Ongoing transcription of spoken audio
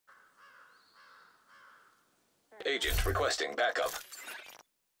Agent requesting backup.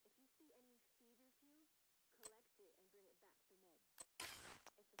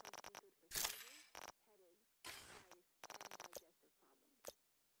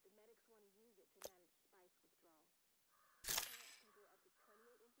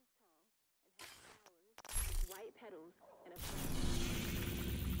 White petals and a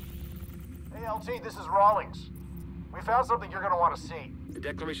Hey, LT, this is Rawlings. We found something you're gonna want to see. The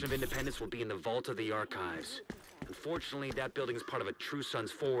Declaration of Independence will be in the vault of the archives. Unfortunately, that building is part of a True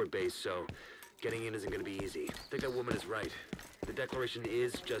Sons forward base, so getting in isn't gonna be easy. I think that woman is right. The Declaration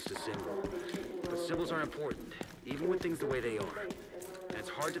is just a symbol. But symbols are important, even with things the way they are. And it's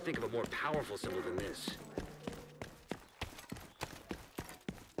hard to think of a more powerful symbol than this.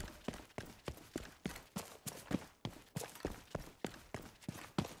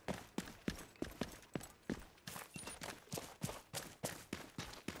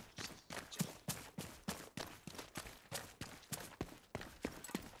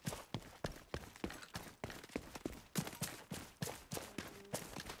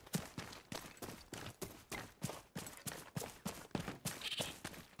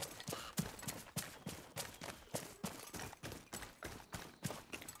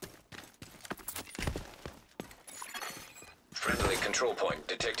 Friendly control point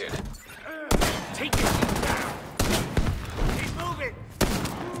detected. Take it down! Keep moving!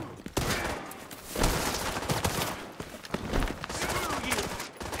 Screw you!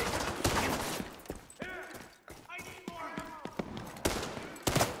 I need more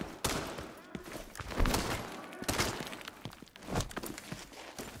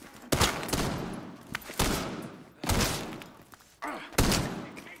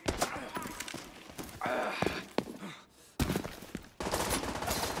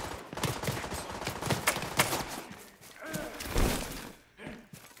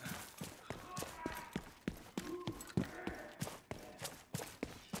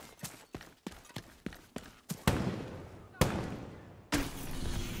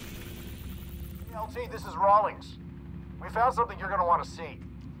Hey, LT, this is Rawlings. We found something you're gonna want to see.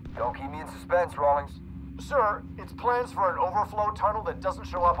 Don't keep me in suspense, Rawlings. Sir, it's plans for an overflow tunnel that doesn't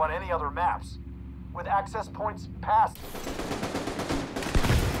show up on any other maps, with access points past.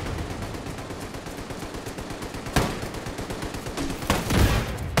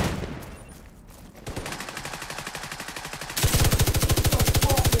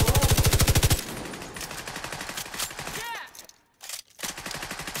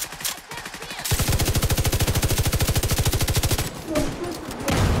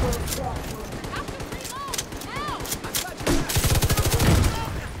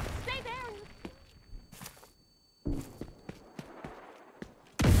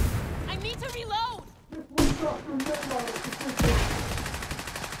 I need to reload!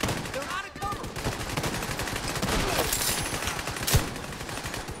 They're out of cover!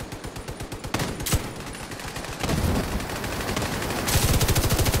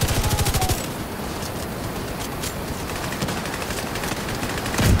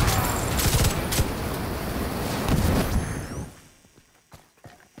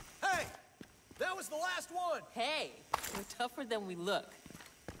 Hey! That was the last one! Hey, we're tougher than we look.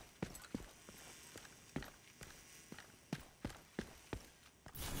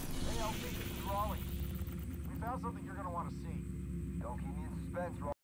 Hey, LT, this is Rawlings. We found something you're gonna want to see. Don't keep me in suspense, Rawlings.